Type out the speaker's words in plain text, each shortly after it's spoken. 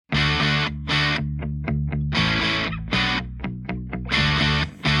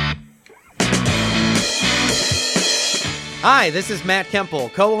Hi, this is Matt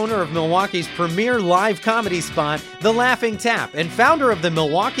Kemple, co-owner of Milwaukee's premier live comedy spot, The Laughing Tap, and founder of the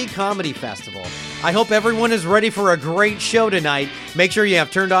Milwaukee Comedy Festival. I hope everyone is ready for a great show tonight. Make sure you have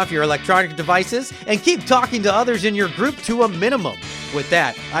turned off your electronic devices and keep talking to others in your group to a minimum. With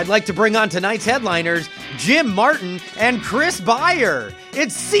that, I'd like to bring on tonight's headliners, Jim Martin and Chris Beyer.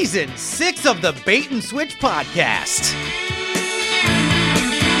 It's season 6 of the Bait and Switch podcast.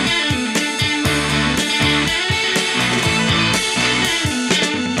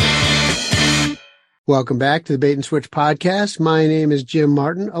 Welcome back to the Bait and Switch podcast. My name is Jim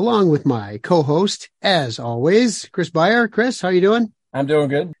Martin, along with my co-host, as always, Chris Beyer. Chris, how you doing? I'm doing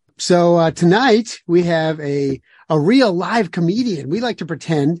good. So tonight we have a real live comedian. We like to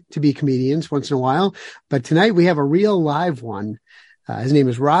pretend to be comedians once in a while, but tonight we have a real live one. His name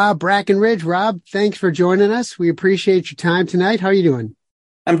is Rob Brackenridge. Rob, thanks for joining us. We appreciate your time tonight. How are you doing?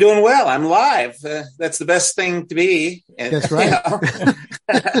 I'm doing well. I'm live. That's the best thing to be. That's right.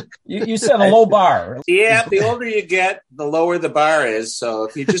 You set a low bar. Yeah, the older you get, the lower the bar is. So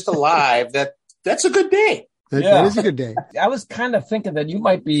if you're just alive, that's a good day. That is a good day. I was kind of thinking that you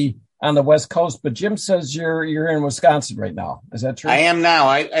might be on the West Coast, but Jim says you're in Wisconsin right now. Is that true? I am now.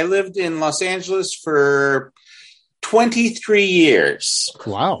 I lived in Los Angeles for 23 years.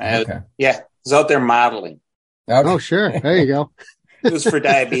 Wow. Okay. Yeah, I was out there modeling. Okay. Oh, sure. There you go. It was for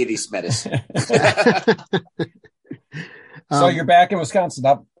diabetes medicine. So you're back in Wisconsin,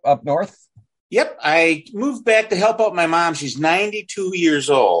 up north? Yep. I moved back to help out my mom. She's 92 years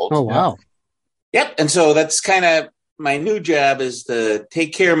old. Oh, wow. Yep. And so that's kind of my new job, is to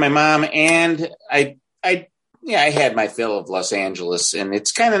take care of my mom. And I had my fill of Los Angeles, and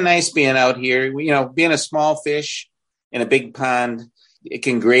it's kind of nice being out here. You know, being a small fish in a big pond, it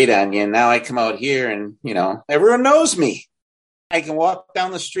can grate on you. And now I come out here and, you know, everyone knows me. I can walk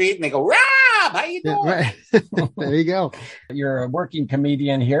down the street and they go, Rob, how you doing? Yeah, right. There you go. You're a working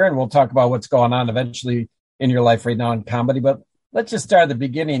comedian here, and we'll talk about what's going on eventually in your life right now in comedy. But let's just start at the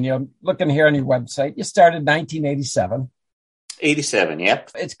beginning. You know, looking here on your website, you started in 1987. 87,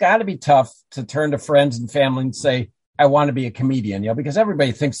 yep. It's got to be tough to turn to friends and family and say, I want to be a comedian, you know, because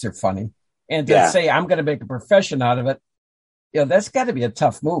everybody thinks they're funny. And to say, I'm going to make a profession out of it, you know, that's got to be a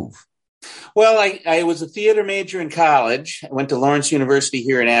tough move. Well, I was a theater major in college. I went to Lawrence University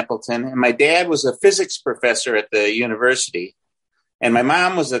here in Appleton, and my dad was a physics professor at the university, and my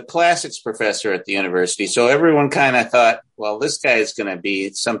mom was a classics professor at the university. So everyone kind of thought, well, this guy is going to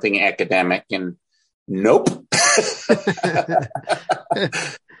be something academic, and nope.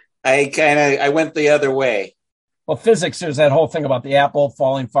 I went the other way. Well, physics, there's that whole thing about the apple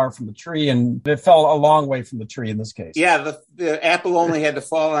falling far from the tree, and it fell a long way from the tree in this case. Yeah, the apple only had to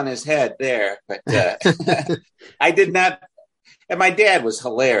fall on his head there. But I did not. And my dad was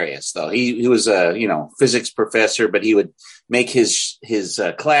hilarious, though. He was a physics professor, but he would make his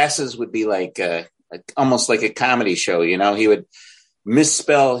classes would be like almost like a comedy show. You know, he would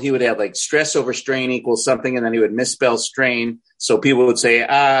misspell. He would have like stress over strain equals something, and then he would misspell strain. So people would say,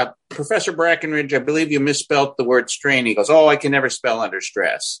 Professor Brackenridge, I believe you misspelled the word strain. He goes, oh, I can never spell under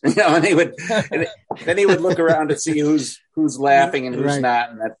stress. You know, and then he would look around to see who's laughing and who's not.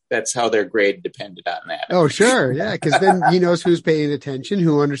 And that's how their grade depended on that. Oh, sure. Yeah. Because then he knows who's paying attention,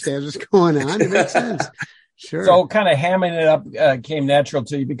 who understands what's going on. It makes sense. Sure. So kind of hamming it up came natural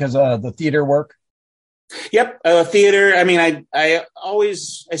to you because of the theater work? Yep. Theater. I mean, I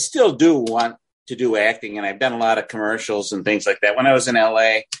still do want to do acting, and I've done a lot of commercials and things like that. When I was in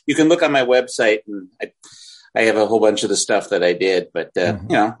LA, you can look on my website, and I have a whole bunch of the stuff that I did, but you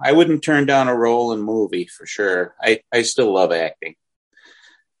know, I wouldn't turn down a role in a movie for sure. I still love acting,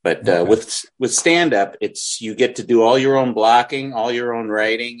 but with stand-up, it's, you get to do all your own blocking, all your own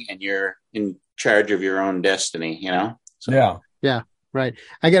writing, and you're in charge of your own destiny, you know? So. Yeah. Right.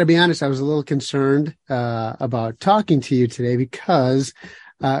 I got to be honest. I was a little concerned about talking to you today because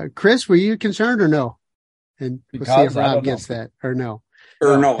Chris, were you concerned or no? And we'll see if Rob gets that or no.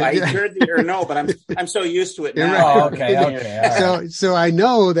 Or no. I heard the or no, but I'm so used to it now. Right. Oh, okay. Right. So I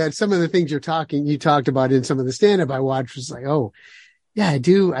know that some of the things you talked about in some of the stand-up I watched was like, oh, yeah, I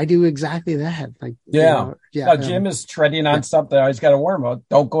do exactly that. Like, yeah. Now, Jim is treading on something. I always got to warn him.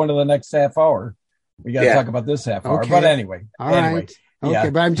 Don't go into the next half hour. We got to talk about this half hour. Okay. But anyway. All right. Okay.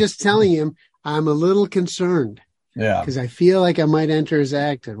 But I'm just telling him I'm a little concerned. Yeah. Because I feel like I might enter his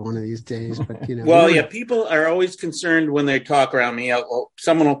act at one of these days. But, you know. Well, yeah, people are always concerned when they talk around me.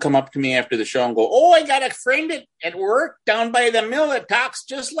 Someone will come up to me after the show and go, oh, I got a friend at work down by the mill that talks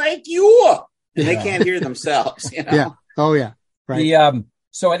just like you. And they can't hear themselves. You know? Yeah. Oh, yeah. Right.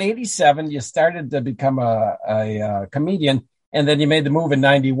 So at 87, you started to become a comedian. And then you made the move in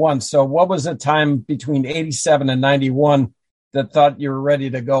 91. So what was the time between 87 and 91 that thought you were ready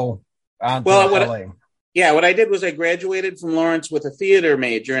to go on to LA? What I did was I graduated from Lawrence with a theater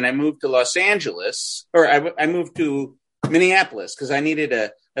major, and I moved to Los Angeles, or I moved to Minneapolis because I needed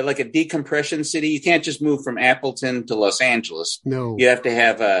a decompression city. You can't just move from Appleton to Los Angeles. No. You have to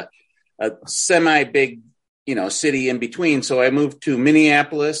have a semi-big, city in between. So I moved to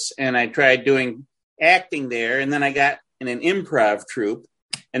Minneapolis, and I tried doing acting there, and then I got in an improv troupe,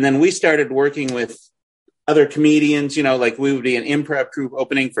 and then we started working with other comedians, like we would be an improv troupe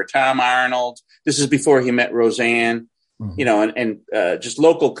opening for Tom Arnold. This is before he met Roseanne, and just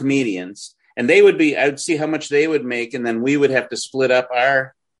local comedians. And I would see how much they would make, and then we would have to split up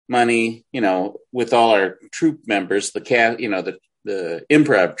our money, with all our troupe members, the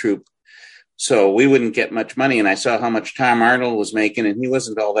improv troupe. So we wouldn't get much money. And I saw how much Tom Arnold was making, and he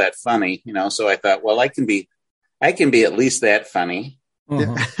wasn't all that funny, So I thought, well, I can be at least that funny.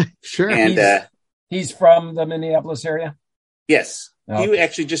 Mm-hmm. Sure. And he's from the Minneapolis area? Yes. Okay. He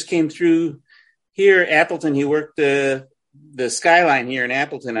actually just came through here, Appleton. He worked the Skyline here in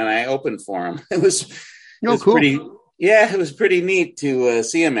Appleton, and I opened for him. It was cool. It was pretty neat to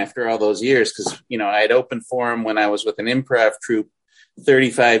see him after all those years because, I'd opened for him when I was with an improv troupe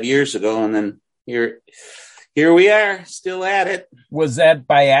 35 years ago, and then here we are, still at it. Was that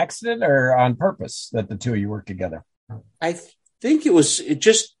by accident or on purpose that the two of you worked together? I think it was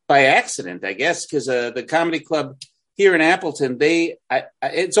just by accident, I guess, because the comedy club here in Appleton,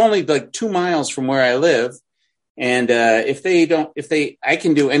 it's only like 2 miles from where I live. And I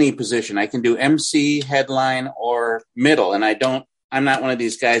can do any position. I can do MC, headline, or middle. And I'm not one of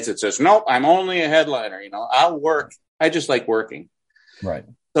these guys that says, nope, I'm only a headliner. I'll work. I just like working. Right.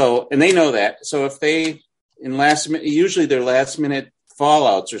 So, and they know that. So if they, usually they're last minute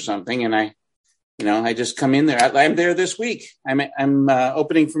fallouts or something. And I just come in there. I'm there this week. I'm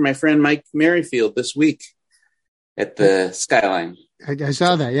opening for my friend Mike Merrifield this week at the Skyline. I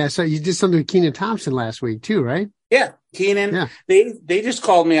saw that. Yeah. So you did something with Kenan Thompson last week too, right? Yeah. Kenan. Yeah. They just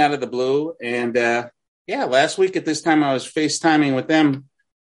called me out of the blue. And last week at this time I was FaceTiming with them,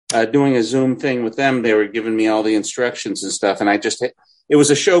 doing a Zoom thing with them. They were giving me all the instructions and stuff. And it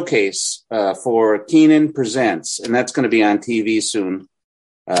was a showcase for Kenan Presents, and that's going to be on TV soon.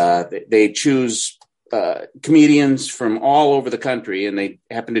 They choose comedians from all over the country, and they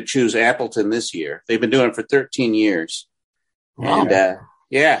happen to choose Appleton this year. They've been doing it for 13 years. Wow.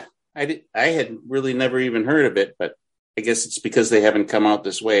 And I had really never even heard of it, but I guess it's because they haven't come out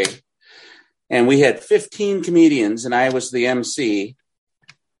this way. And we had 15 comedians, and I was the MC,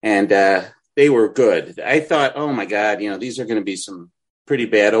 and they were good. I thought, oh my God, these are going to be some pretty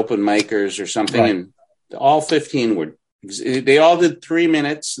bad open micers or something. Right. And all 15 they all did 3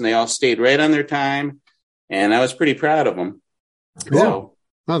 minutes, and they all stayed right on their time. And I was pretty proud of them. Cool. So,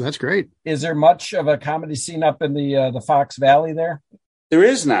 oh, that's great. Is there much of a comedy scene up in the Fox Valley there? There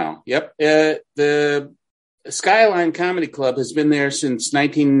is now. Yep. The Skyline Comedy Club has been there since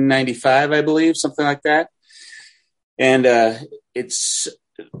 1995, I believe, something like that. And it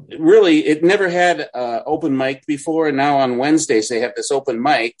never had open mic before. And now on Wednesdays, they have this open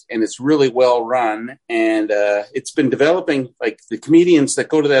mic, and it's really well run. And it's been developing, like the comedians that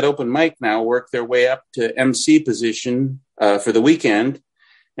go to that open mic now work their way up to MC position for the weekend.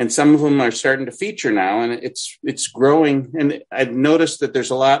 And some of them are starting to feature now, and it's growing. And I've noticed that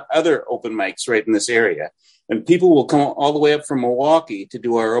there's a lot other open mics right in this area. And people will come all the way up from Milwaukee to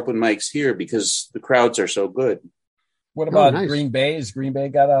do our open mics here because the crowds are so good. What about nice. Green Bay? Has Green Bay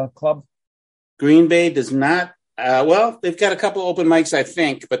got a club? Green Bay does not. They've got a couple open mics, I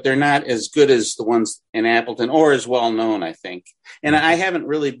think, but they're not as good as the ones in Appleton or as well known, I think. And I haven't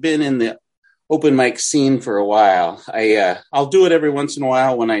really been in the open mic scene for a while. I'll do it every once in a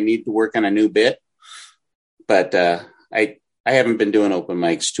while when I need to work on a new bit, but I haven't been doing open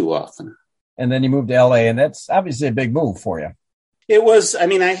mics too often. And then you moved to LA, and that's obviously a big move for you. It was. I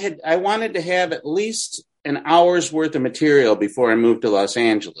mean, I wanted to have at least an hour's worth of material before I moved to Los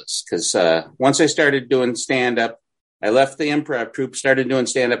Angeles, because once I started doing stand-up, I left the improv troupe, started doing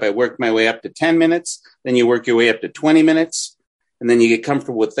stand-up. I worked my way up to 10 minutes. Then you work your way up to 20 minutes. And then you get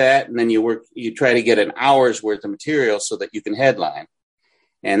comfortable with that. And then you try to get an hour's worth of material so that you can headline.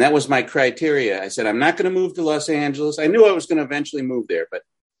 And that was my criteria. I said, I'm not going to move to Los Angeles. I knew I was going to eventually move there, but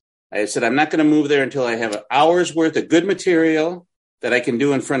I said, I'm not going to move there until I have an hour's worth of good material that I can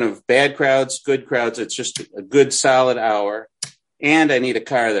do in front of bad crowds, good crowds. It's just a good solid hour. And I need a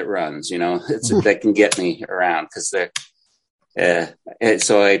car that runs, that can get me around, because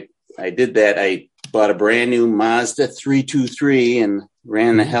so I did that. I bought a brand new Mazda 323 and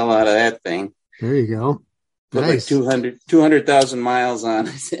ran the hell out of that thing. There you go. put Nice. like 200,000 miles on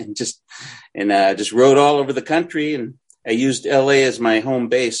it and just rode all over the country. And I used LA as my home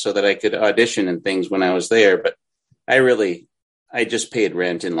base so that I could audition and things when I was there. But I just paid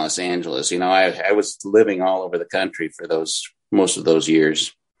rent in Los Angeles. I was living all over the country for most of those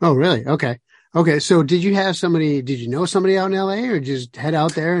years. Oh, really? Okay. Okay. So did you know somebody out in LA, or just head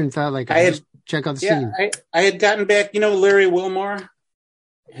out there and thought like, check out the scene? I had gotten back, Larry Wilmore.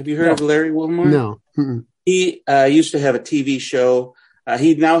 Have you heard of Larry Wilmore? No. Mm-mm. He used to have a TV show.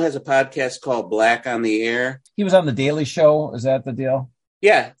 He now has a podcast called Black on the Air. He was on The Daily Show. Is that the deal?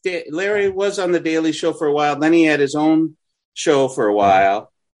 Yeah. Larry was on The Daily Show for a while. Then he had his own show for a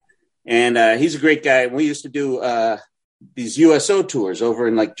while. And he's a great guy. We used to do these USO tours over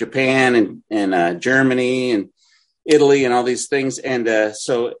in like Japan and Germany and Italy and all these things. And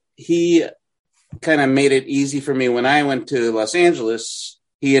so he kind of made it easy for me. When I went to Los Angeles,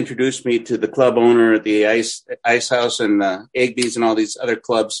 he introduced me to the club owner at the Ice House and Egbies and all these other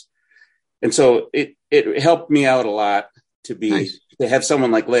clubs. And so it helped me out a lot to have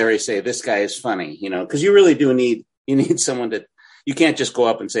someone like Larry say, this guy is funny, because you really do need someone you can't just go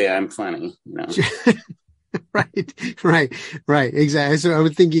up and say, I'm funny, Right. Exactly. So I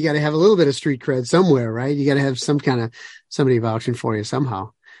would think you got to have a little bit of street cred somewhere, right? You got to have some kind of somebody vouching for you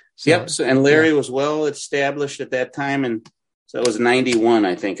somehow. So, yep. So, and Larry was well established at that time. And so it was 91,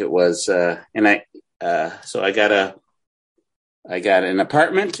 I think it was. And I got an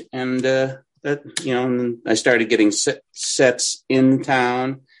apartment and, and I started getting sets in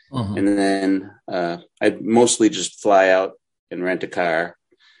town. Mm-hmm. And then I mostly just fly out and rent a car.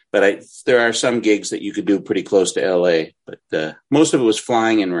 But there are some gigs that you could do pretty close to LA, but most of it was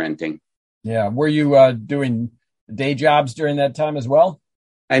flying and renting. Yeah. Were you doing day jobs during that time as well?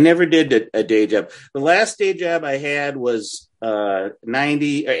 I never did a day job. The last day job I had was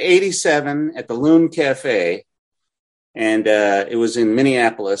 87 at the Loon Cafe. And it was in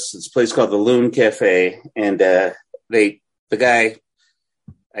Minneapolis. It's a place called the Loon Cafe. And the guy,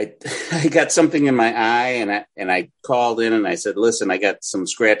 I got something in my eye and I called in and I said, listen, I got some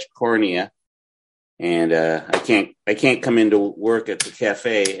scratched cornea and I can't come into work at the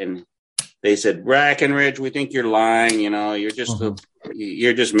cafe. And they said, Brackenridge, we think you're lying. You're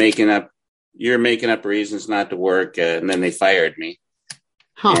just making up reasons not to work. And then they fired me.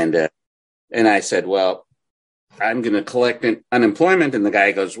 Huh. And I said, well, I'm going to collect unemployment. And the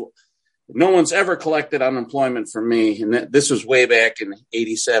guy goes, no one's ever collected unemployment from me. And this was way back in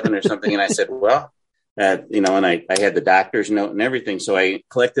 87 or something. And I said, well, and I had the doctor's note and everything. So I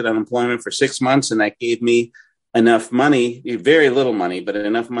collected unemployment for 6 months and that gave me enough money, very little money, but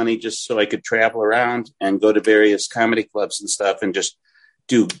enough money just so I could travel around and go to various comedy clubs and stuff and just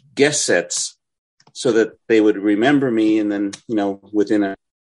do guest sets so that they would remember me. And then, within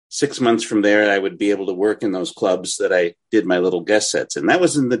 6 months from there, I would be able to work in those clubs that I did my little guest sets. And that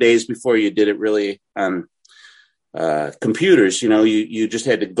was in the days before you did it really on computers. You just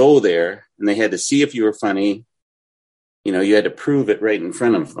had to go there and they had to see if you were funny. You had to prove it right in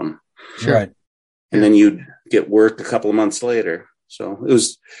front of them. Sure. Right. And then you'd get work a couple of months later. So it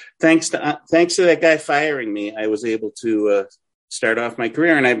was thanks to that guy firing me, I was able to start off my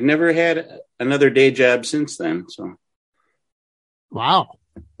career. And I've never had another day job since then. So. Wow.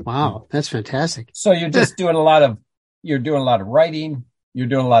 That's fantastic. So you're just doing a lot of writing. You're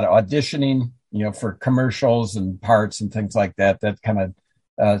doing a lot of auditioning, for commercials and parts and things like that. That kind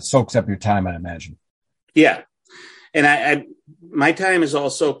of soaks up your time, I imagine. Yeah. And my time is all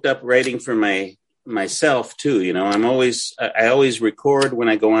soaked up writing for myself too. I always record when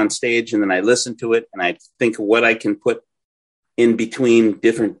I go on stage and then I listen to it and I think of what I can put in between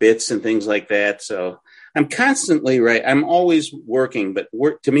different bits and things like that. So I'm constantly I'm always working, but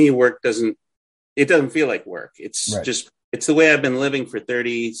work doesn't feel like work. It's right. It's the way I've been living for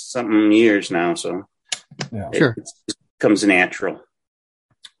 30 something years now. So it comes natural.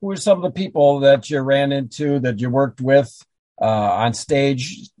 Who were some of the people that you ran into that you worked with on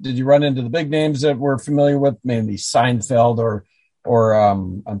stage? Did you run into the big names that we're familiar with? Maybe Seinfeld or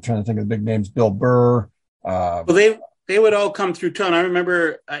I'm trying to think of the big names, Bill Burr. Well, they would all come through town. I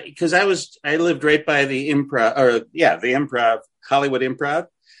remember because I lived right by the Improv, Hollywood Improv.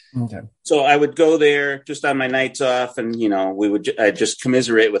 Okay. So I would go there just on my nights off and, I'd just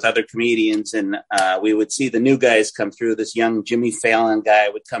commiserate with other comedians and we would see the new guys come through. This young Jimmy Fallon guy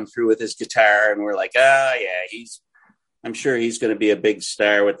would come through with his guitar and we're like, I'm sure he's going to be a big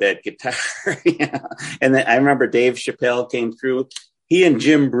star with that guitar. And then I remember Dave Chappelle came through. He and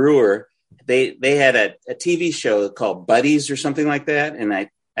Jim Brewer, they had a TV show called Buddies or something like that. And I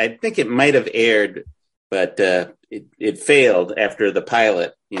think it might have aired, but it failed after the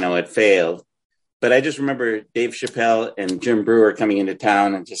pilot, it failed. But I just remember Dave Chappelle and Jim Brewer coming into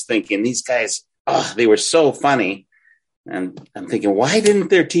town and just thinking, these guys, they were so funny. And I'm thinking, why didn't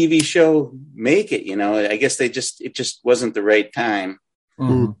their TV show make it? I guess it just wasn't the right time.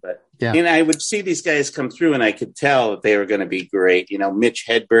 Mm-hmm. But I would see these guys come through and I could tell that they were going to be great. Mitch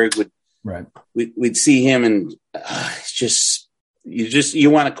Hedberg we'd see him and it's just, you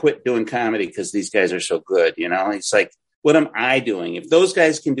want to quit doing comedy because these guys are so good. It's like, what am I doing? If those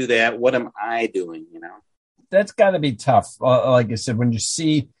guys can do that, what am I doing? That's got to be tough. Like I said, when you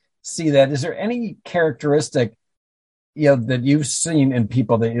see that, is there any characteristic, that you've seen in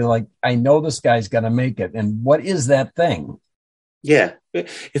people that you're like, I know this guy's going to make it. And what is that thing? Yeah.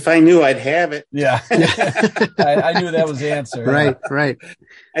 If I knew, I'd have it. Yeah. I knew that was the answer. Right.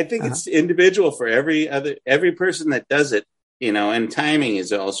 I think it's individual for every person that does it. And timing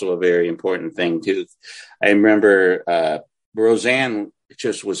is also a very important thing too. I remember Roseanne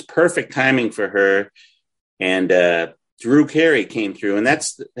just was perfect timing for her, and Drew Carey came through, and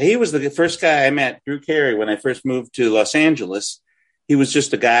he was the first guy I met. Drew Carey, when I first moved to Los Angeles, he was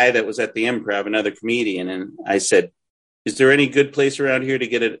just a guy that was at the Improv, another comedian, and I said, "Is there any good place around here to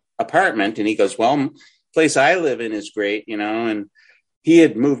get an apartment?" And he goes, "Well, the place I live in is great, and he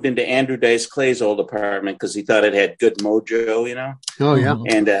had moved into Andrew Dice Clay's old apartment because he thought it had good mojo, Oh, yeah.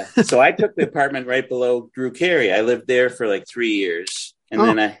 And so I took the apartment right below Drew Carey. I lived there for like 3 years. And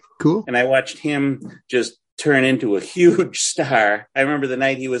then cool. And I watched him just turn into a huge star. I remember the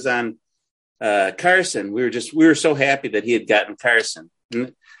night he was on Carson. We were so happy that he had gotten Carson.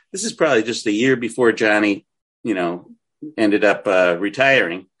 And this is probably just a year before Johnny, ended up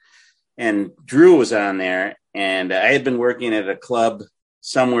retiring. And Drew was on there. And I had been working at a club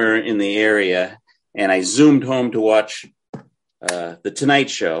somewhere in the area, and I zoomed home to watch The Tonight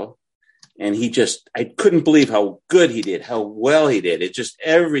Show. And I couldn't believe how good he did, how well he did.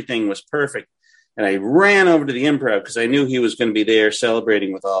 Everything was perfect. And I ran over to the Improv because I knew he was going to be there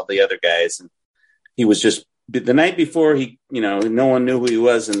celebrating with all the other guys. And he was just, the night before, no one knew who he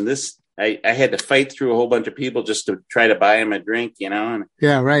was. And I had to fight through a whole bunch of people just to try to buy him a drink, And,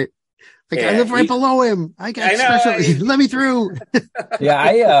 yeah, right. I live right below him. I got special. Let me through.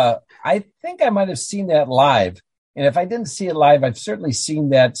 Yeah, I think I might have seen that live. And if I didn't see it live, I've certainly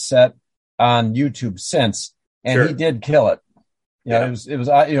seen that set on YouTube since. And He did kill it. It was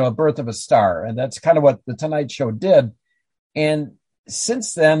a birth of a star. And that's kind of what The Tonight Show did. And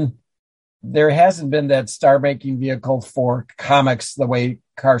since then, there hasn't been that star-making vehicle for comics the way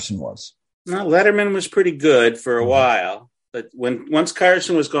Carson was. No, Letterman was pretty good for a while. But once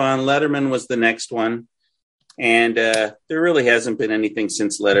Carson was gone, Letterman was the next one. And there really hasn't been anything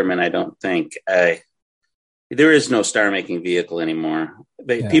since Letterman, I don't think. There is no star-making vehicle anymore.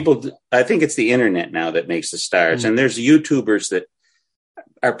 People, I think it's the internet now that makes the stars. Mm-hmm. And there's YouTubers that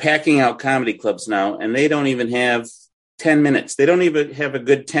are packing out comedy clubs now, and they don't even have 10 minutes. They don't even have a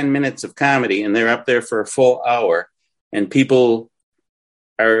good 10 minutes of comedy, and they're up there for a full hour. And people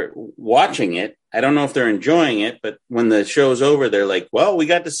are watching it. I don't know if they're enjoying it, but when the show's over, they're like, well, we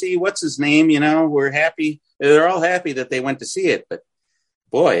got to see what's his name. We're happy. They're all happy that they went to see it. But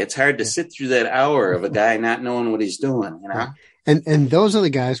boy, it's hard to sit through that hour of a guy not knowing what he's doing, And those are the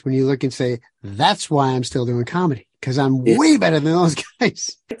guys when you look and say, that's why I'm still doing comedy, because I'm way better than those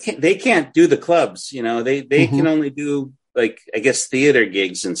guys. They can't do the clubs. They can only do, like, I guess, theater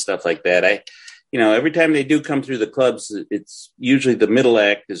gigs and stuff like that. Every time they do come through the clubs, it's usually the middle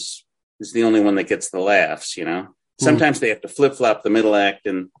act is the only one that gets the laughs, Sometimes they have to flip-flop the middle act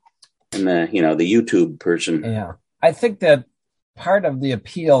and the YouTube person. Yeah. I think that part of the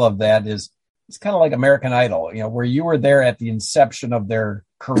appeal of that is it's kind of like American Idol, where you were there at the inception of their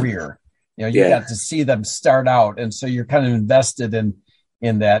career. You got to see them start out. And so you're kind of invested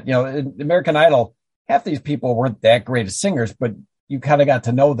in that. In American Idol, half these people weren't that great as singers, but you kind of got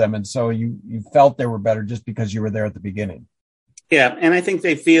to know them. And so you felt they were better just because you were there at the beginning. Yeah, and I think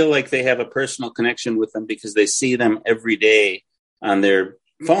they feel like they have a personal connection with them because they see them every day on their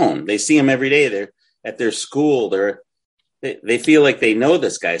phone. They see them every day. They're at their school. They feel like they know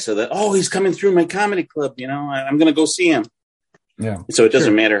this guy. So that, he's coming through my comedy club. I'm going to go see him. Yeah. So it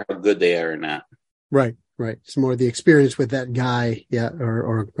doesn't matter how good they are or not. Right. It's more the experience with that guy,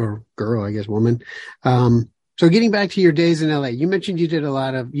 or girl, I guess, woman. So getting back to your days in LA, you mentioned you did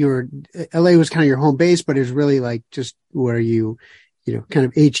LA was kind of your home base, but it was really like just where you kind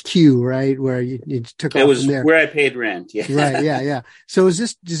of HQ, right? Where you took off from there. Where I paid rent. Yeah. Right. Yeah. So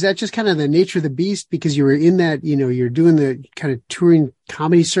is that just kind of the nature of the beast because you were in that, you're doing the kind of touring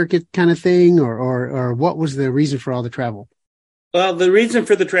comedy circuit kind of thing or what was the reason for all the travel? Well, the reason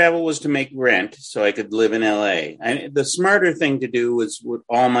for the travel was to make rent so I could live in LA. The smarter thing to do was what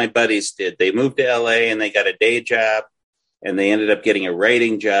all my buddies did. They moved to LA and they got a day job, and they ended up getting a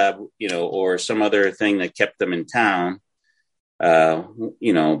writing job, or some other thing that kept them in town.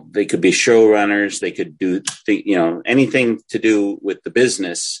 They could be showrunners. They could do, anything to do with the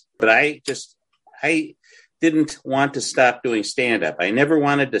business. But I didn't want to stop doing stand-up. I never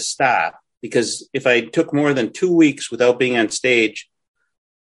wanted to stop, because if I took more than 2 weeks without being on stage,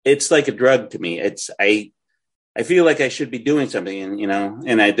 it's like a drug to me. I feel like I should be doing something,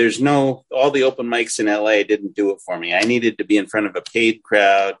 and there's all the open mics in LA didn't do it for me. I needed to be in front of a paid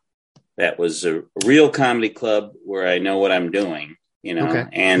crowd that was a real comedy club where I know what I'm doing, Okay.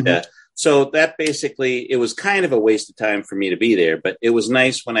 And so that basically, it was kind of a waste of time for me to be there, but it was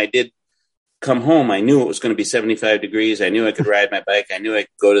nice when I did come home. I knew it was going to be 75 degrees. I knew I could ride my bike. I knew I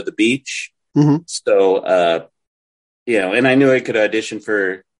could go to the beach. Mm-hmm. So, and I knew I could audition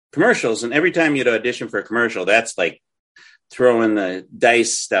for commercials. And every time you'd audition for a commercial, that's like throwing the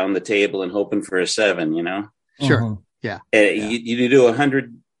dice down the table and hoping for a 7, Sure. Mm-hmm. Yeah. You do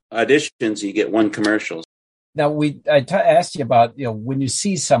 100 auditions, you get 1 commercial. Now, I asked you about, when you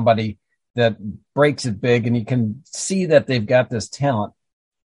see somebody that breaks it big and you can see that they've got this talent.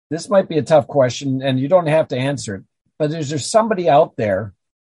 This might be a tough question, and you don't have to answer it, but is there somebody out there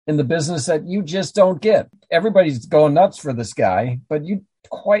in the business that you just don't get? Everybody's going nuts for this guy, but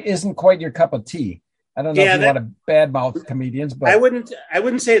isn't quite your cup of tea. I don't know if you want to badmouth comedians, but I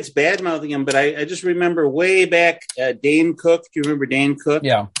wouldn't say it's badmouthing him, but I just remember way back, Dane Cook. Do you remember Dane Cook?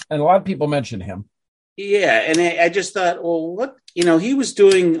 Yeah, and a lot of people mention him. Yeah, and I just thought, well, what, he was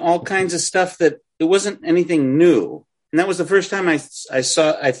doing all kinds of stuff that it wasn't anything new. And that was the first time I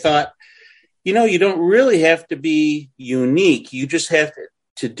thought, you don't really have to be unique. You just have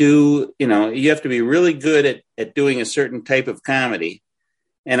to do, you have to be really good at doing a certain type of comedy.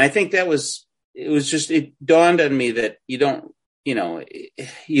 And I think it dawned on me that you don't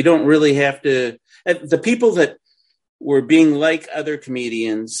really have to, the people that were being like other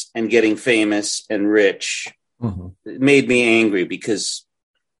comedians and getting famous and rich, mm-hmm. made me angry, because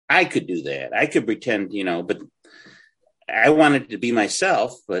I could do that. I could pretend, but I wanted to be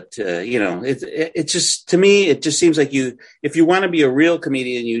myself. But, it just, to me, it just seems like if you want to be a real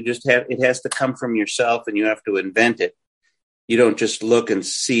comedian, it has to come from yourself, and you have to invent it. You don't just look and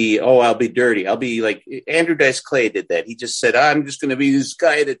see, I'll be dirty. I'll be like Andrew Dice Clay did that. He just said, I'm just going to be this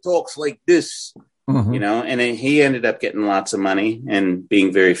guy that talks like this, mm-hmm. And then he ended up getting lots of money and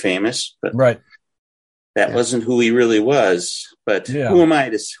being very famous. But right. That wasn't who he really was. But who am I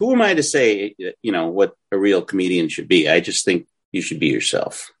to say, what a real comedian should be? I just think you should be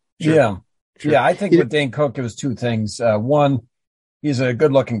yourself. Sure. Yeah. Sure. Yeah. I think with Dane Cook, it was 2 things. One, he's a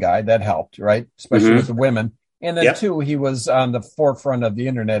good looking guy. That helped, right? Especially mm-hmm. with the women. And then 2, he was on the forefront of the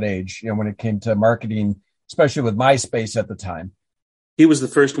internet age, when it came to marketing, especially with MySpace at the time. He was the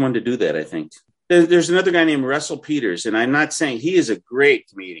first one to do that, I think. There's another guy named Russell Peters, and I'm not saying he is a great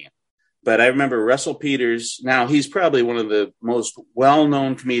comedian, but I remember Russell Peters. Now, he's probably one of the most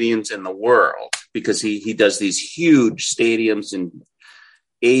well-known comedians in the world, because he does these huge stadiums in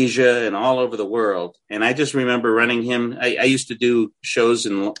Asia and all over the world. And I just remember running him. I used to do shows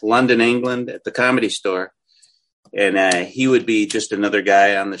in London, England at the Comedy Store. And he would be just another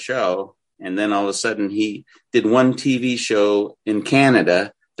guy on the show. And then all of a sudden he did one TV show in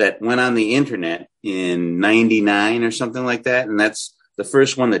Canada that went on the internet in 99 or something like that. And that's the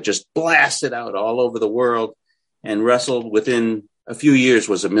first one that just blasted out all over the world. And Russell, within a few years,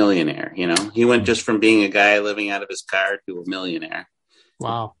 was a millionaire. He went just from being a guy living out of his car to a millionaire.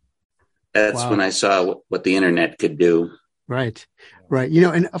 Wow. That's when I saw what the internet could do. Right.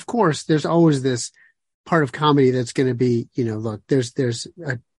 And of course, there's always this part of comedy that's going to be, look, there's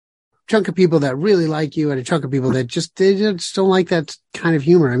a chunk of people that really like you and a chunk of people that they just don't like that kind of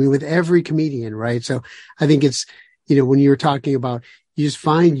humor. I mean, with every comedian, right? So I think it's, when you're talking about, you just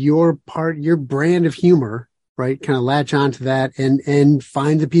find your brand of humor, right? Kind of latch onto that and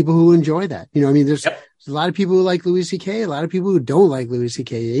find the people who enjoy that. There's a lot of people who like Louis C.K., a lot of people who don't like Louis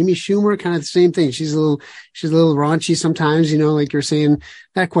C.K. Amy Schumer, kind of the same thing. She's a little raunchy sometimes, like you're saying,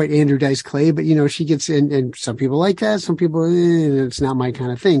 not quite Andrew Dice Clay, but she gets in, and some people like that. Some people, it's not my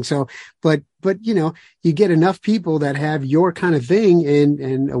kind of thing. So, but you get enough people that have your kind of thing,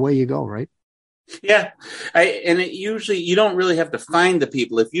 and away you go, right? Yeah. Usually you don't really have to find the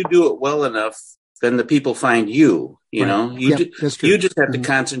people. If you do it well enough, then the people find you, that's true. You just have to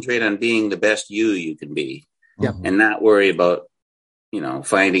concentrate on being the best you can be, mm-hmm. and not worry about,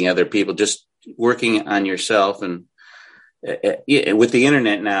 finding other people, just working on yourself. And with the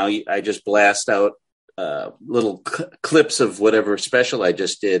internet now, I just blast out little clips of whatever special I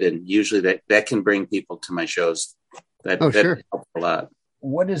just did, and usually that can bring people to my shows. That sure. helps a lot.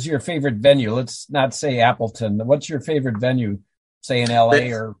 What is your favorite venue? Let's not say Appleton. What's your favorite venue, say in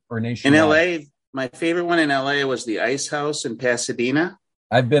LA or nationwide? In LA, my favorite one in LA was the Ice House in Pasadena.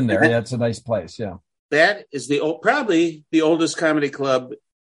 I've been there. That's a nice place. Yeah. That is probably the oldest comedy club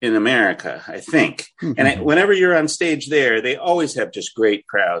in America, I think. Mm-hmm. And whenever you're on stage there, they always have just great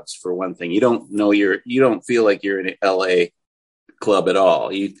crowds. For one thing, you don't feel like you're in an LA club at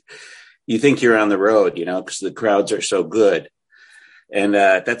all. You think you're on the road, because the crowds are so good. And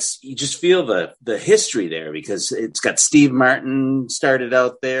you just feel the history there, because it's got Steve Martin started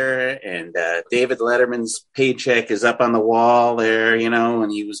out there, and David Letterman's paycheck is up on the wall there,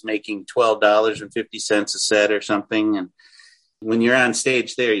 and he was making $12.50 a set or something. And when you're on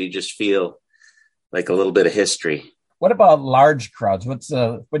stage there, you just feel like a little bit of history. What about large crowds? What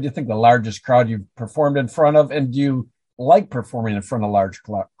do you think the largest crowd you've performed in front of? And do you like performing in front of large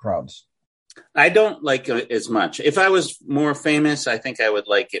crowds? I don't like it as much. If I was more famous, I think I would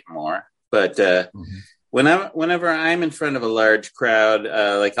like it more. But whenever I'm in front of a large crowd,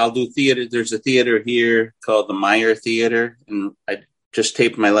 like I'll do theater. There's a theater here called the Meyer Theater, and I just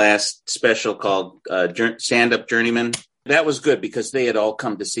taped my last special called Stand Up Journeyman. That was good because they had all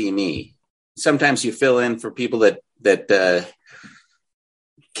come to see me. Sometimes you fill in for people that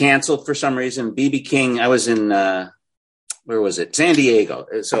canceled for some reason. B.B. King, I was in, where was it? San Diego.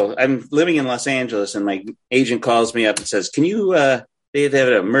 So I'm living in Los Angeles, and my agent calls me up and says, can you, they have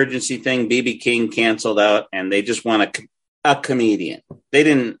an emergency thing. B.B. King canceled out, and they just want a comedian. They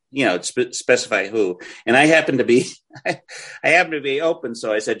didn't, specify who. And I happened to be, open.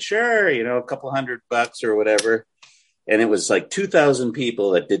 So I said, sure, a couple $100 or whatever. And it was like 2,000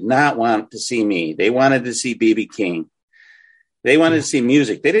 people that did not want to see me. They wanted to see B.B. King. They wanted to see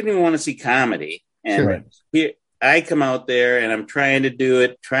music. They didn't even want to see comedy. And here I come out there, and I'm trying to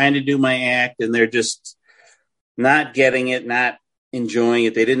do my act, and they're just not getting it, not enjoying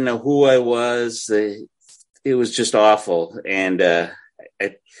it. They didn't know who I was. It was just awful. And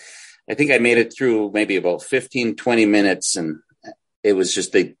I think I made it through maybe about 15, 20 minutes, and it was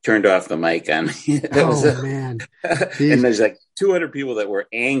just, they turned off the mic on me. Man. And there's like 200 people that were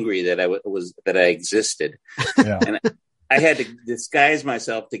angry that I existed. Yeah. And I had to disguise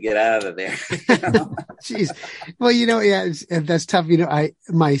myself to get out of there. Jeez. Well, that's tough.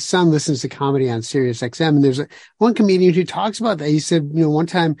 My son listens to comedy on Sirius XM, and there's one comedian who talks about that. He said, one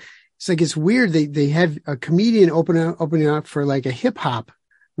time, it's like, it's weird. They had a comedian opening up for like a hip hop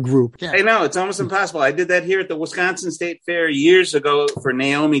group. Yeah. I know, it's almost impossible. I did that here at the Wisconsin State Fair years ago for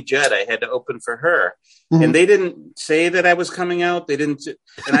Naomi Judd. I had to open for her. Mm-hmm. And they didn't say that I was coming out. They didn't.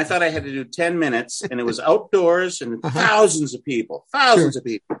 And I thought I had to do 10 minutes, and it was outdoors, and thousands of people.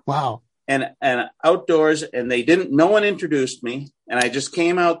 Wow. And outdoors, and no one introduced me. And I just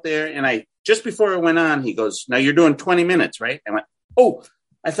came out there, and just before it went on, he goes, now you're doing 20 minutes, right? I went, oh,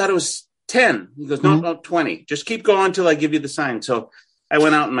 I thought it was 10. He goes, no, 20. Just keep going till I give you the sign. So I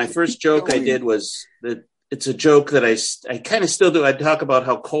went out, and my first joke I did was that it's a joke that I kind of still do. I talk about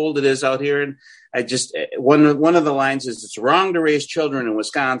how cold it is out here. And I just, one of the lines is, it's wrong to raise children in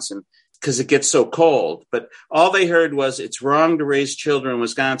Wisconsin because it gets so cold. But all they heard was, it's wrong to raise children in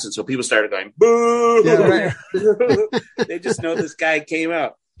Wisconsin. So people started going, boo. Yeah, right. They just know this guy came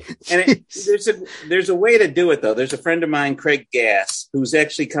out. And there's a way to do it, though. There's a friend of mine, Craig Gass, who's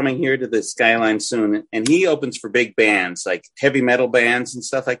actually coming here to the Skyline soon, and he opens for big bands, like heavy metal bands and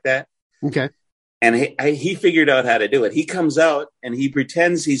stuff like that. Okay. And he figured out how to do it. He comes out, and he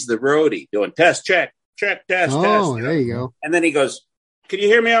pretends he's the roadie doing test, check, test. Oh, there you go. And then he goes, can you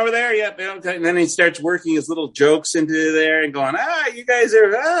hear me over there? Yep. And then he starts working his little jokes into there and going, you guys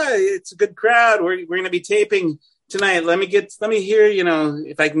are, it's a good crowd. We're going to be taping tonight. Let me hear,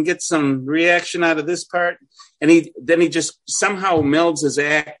 if I can get some reaction out of this part. And he just somehow melds his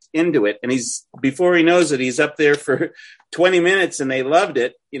act into it. And before he knows it, he's up there for 20 minutes, and they loved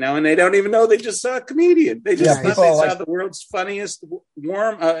it, and they don't even know they just saw a comedian. They just thought they saw the world's funniest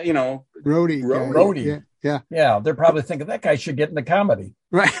roadie. Yeah. They're probably thinking that guy should get into comedy.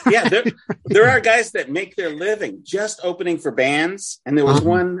 Right. Yeah. There are guys that make their living just opening for bands. And there was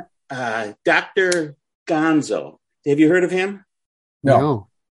one, Dr. Gonzo. Have you heard of him? No.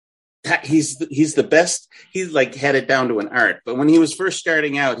 He's the best. He's like had it down to an art. But when he was first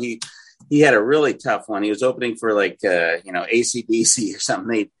starting out, he had a really tough one. He was opening for like AC/DC or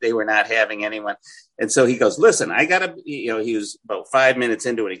something. They were not having anyone. And so he goes, listen, I gotta, he was about 5 minutes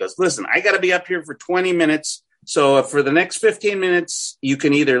into it. He goes, listen, I gotta be up here for 20 minutes. So for the next 15 minutes, you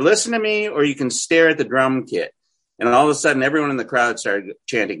can either listen to me or you can stare at the drum kit. And all of a sudden, everyone in the crowd started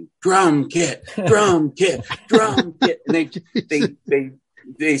chanting, "Drum kit, drum kit, drum kit." And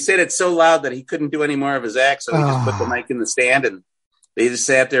they said it so loud that he couldn't do any more of his act. So he just put the mic in the stand, and they just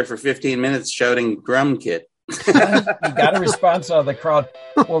sat there for 15 minutes shouting "drum kit." You got a response out of the crowd.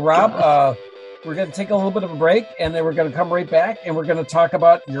 Well, Rob, we're going to take a little bit of a break, and then we're going to come right back, and we're going to talk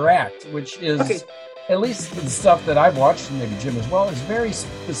about your act, which is, at least the stuff that I've watched, and maybe Jim as well, is very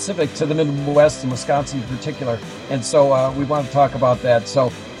specific to the Midwest and Wisconsin in particular. And so we want to talk about that.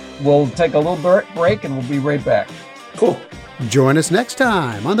 So we'll take a little break, and we'll be right back. Cool. Join us next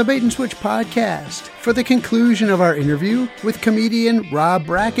time on the Bait and Switch podcast for the conclusion of our interview with comedian Rob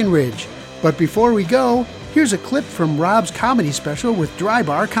Brackenridge. But before we go, here's a clip from Rob's comedy special with Dry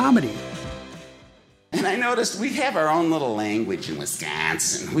Bar Comedy. And I noticed we have our own little language in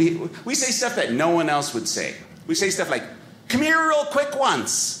Wisconsin. We say stuff that no one else would say. We say stuff like, "Come here real quick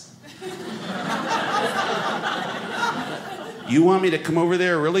once." "You want me to come over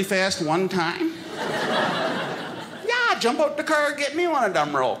there really fast one time?" "Yeah, jump out the car and get me one of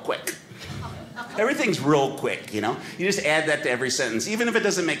them real quick." Everything's real quick, you know? You just add that to every sentence, even if it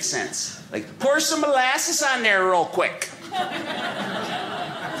doesn't make sense. Like, "Pour some molasses on there real quick."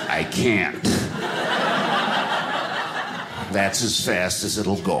 "I can't. That's as fast as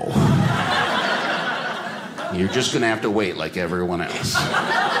it'll go. You're just going to have to wait like everyone else."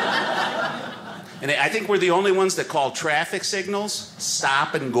 And I think we're the only ones that call traffic signals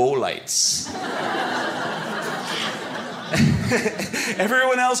stop and go lights.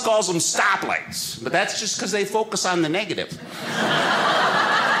 Everyone else calls them stoplights, but that's just because they focus on the negative.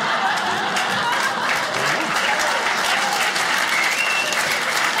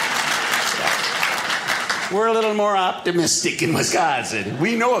 We're a little more optimistic in Wisconsin.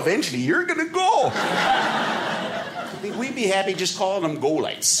 We know eventually you're going to go. We'd be happy just calling them go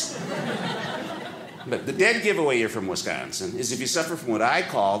lights. But the dead giveaway here from Wisconsin is if you suffer from what I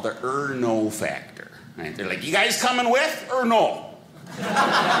call the no factor. Right? They're like, "You guys coming with or no?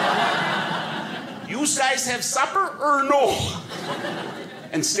 You guys have supper or no?"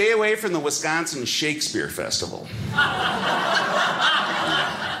 And stay away from the Wisconsin Shakespeare Festival.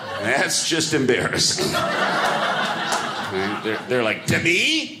 That's just embarrassing. They're like, "To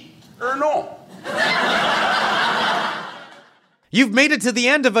be or no?" You've made it to the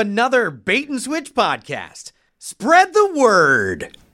end of another Bait and Switch podcast. Spread the word.